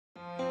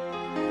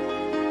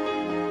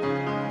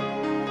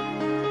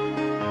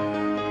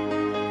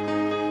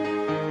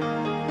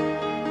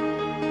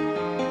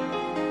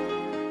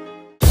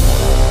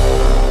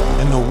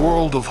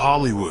world of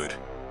Hollywood.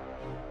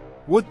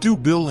 What do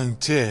Bill and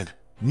Ted,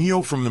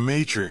 Neo from The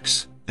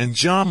Matrix, and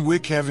John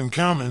Wick have in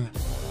common?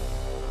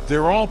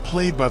 They're all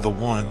played by the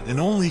one and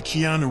only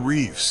Keanu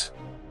Reeves.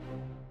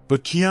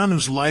 But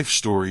Keanu's life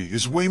story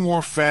is way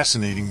more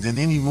fascinating than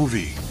any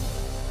movie.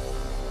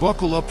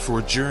 Buckle up for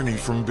a journey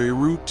from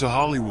Beirut to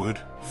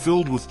Hollywood,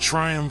 filled with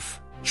triumph,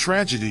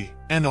 tragedy,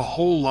 and a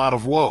whole lot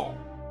of woe.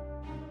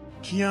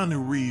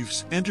 Keanu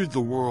Reeves entered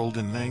the world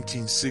in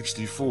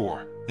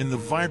 1964, in the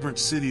vibrant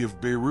city of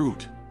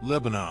Beirut,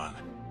 Lebanon.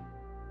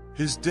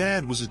 His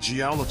dad was a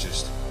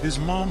geologist, his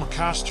mom a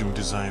costume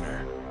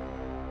designer.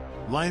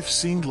 Life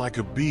seemed like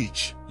a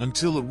beach,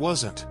 until it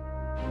wasn't.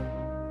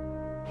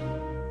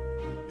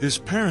 His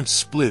parents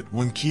split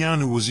when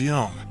Keanu was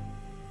young.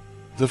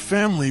 The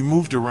family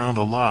moved around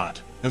a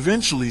lot,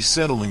 eventually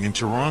settling in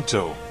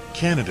Toronto,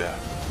 Canada.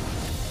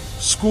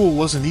 School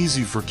wasn't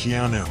easy for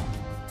Keanu.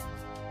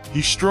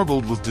 He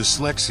struggled with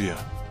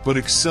dyslexia, but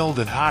excelled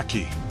at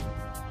hockey.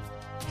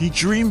 He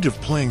dreamed of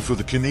playing for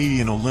the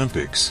Canadian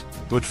Olympics,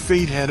 but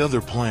fate had other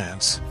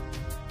plans.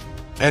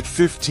 At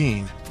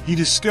 15, he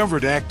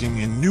discovered acting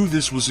and knew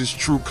this was his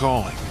true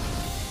calling.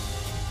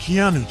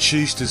 Keanu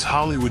chased his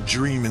Hollywood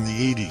dream in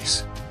the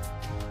 80s.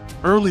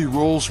 Early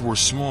roles were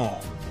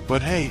small,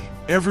 but hey,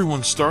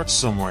 everyone starts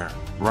somewhere,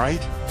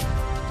 right?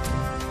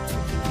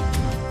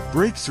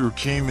 Breakthrough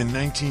came in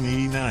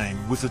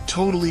 1989 with a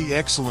totally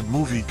excellent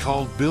movie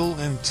called Bill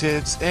and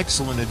Ted's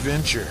Excellent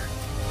Adventure.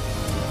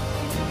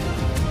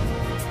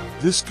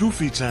 This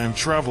goofy time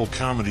travel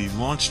comedy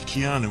launched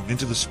Keanu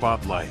into the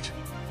spotlight.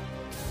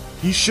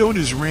 He showed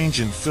his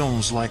range in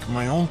films like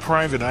My Own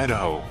Private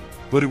Idaho,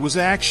 but it was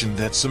action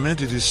that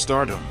cemented his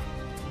stardom.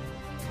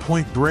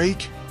 Point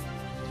Break?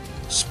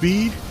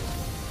 Speed?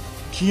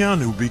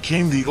 Keanu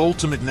became the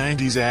ultimate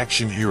 90s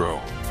action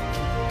hero.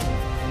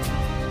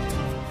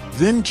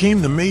 Then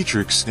came The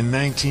Matrix in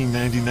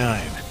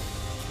 1999.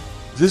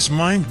 This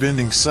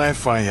mind-bending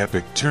sci-fi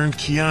epic turned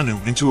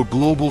Keanu into a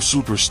global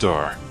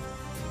superstar.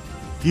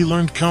 He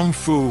learned Kung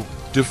Fu,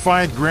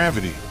 defied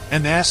gravity,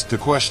 and asked the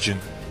question,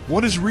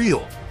 what is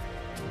real?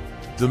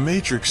 The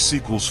Matrix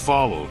sequels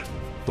followed,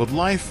 but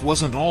life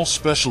wasn't all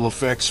special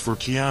effects for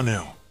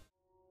Keanu.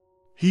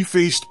 He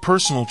faced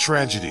personal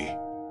tragedy.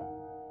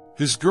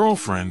 His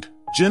girlfriend,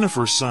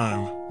 Jennifer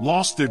Syme,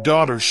 lost their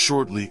daughter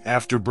shortly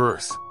after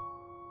birth.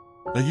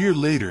 A year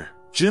later,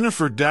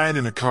 Jennifer died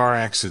in a car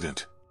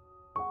accident.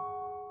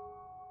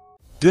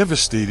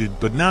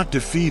 Devastated but not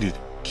defeated,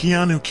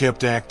 Keanu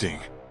kept acting.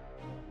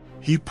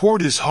 He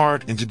poured his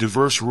heart into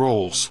diverse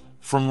roles,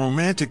 from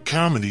romantic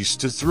comedies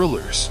to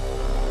thrillers.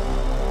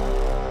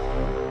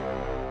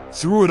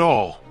 Through it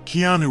all,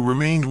 Keanu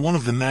remained one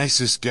of the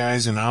nicest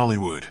guys in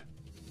Hollywood.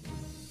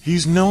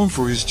 He's known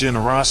for his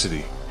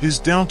generosity, his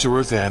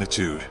down-to-earth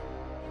attitude.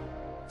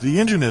 The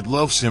internet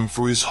loves him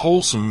for his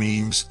wholesome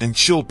memes and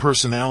chill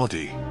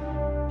personality.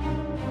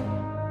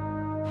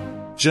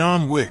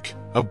 John Wick,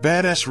 a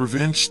badass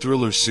revenge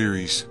thriller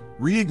series,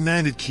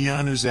 reignited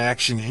Keanu's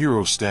action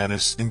hero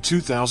status in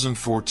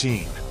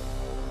 2014.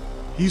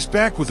 He's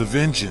back with a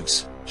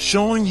vengeance,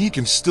 showing he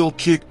can still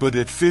kick butt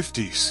at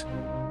 50s.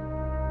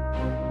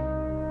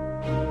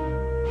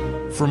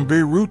 From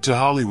Beirut to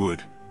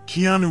Hollywood,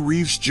 Keanu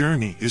Reeves'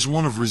 journey is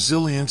one of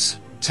resilience,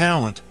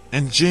 talent,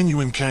 and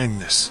genuine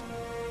kindness.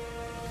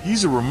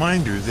 He's a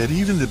reminder that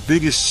even the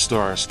biggest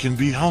stars can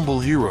be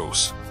humble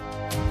heroes.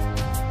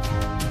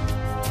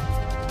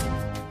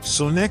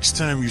 So next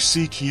time you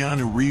see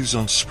Keanu Reeves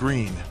on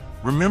screen,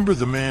 remember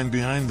the man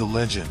behind the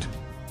legend.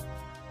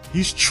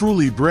 He's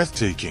truly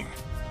breathtaking.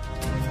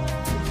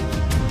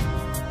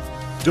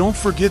 Don't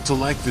forget to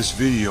like this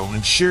video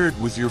and share it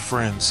with your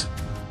friends.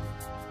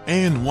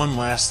 And one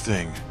last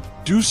thing,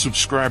 do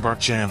subscribe our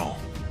channel.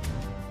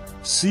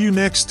 See you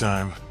next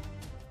time.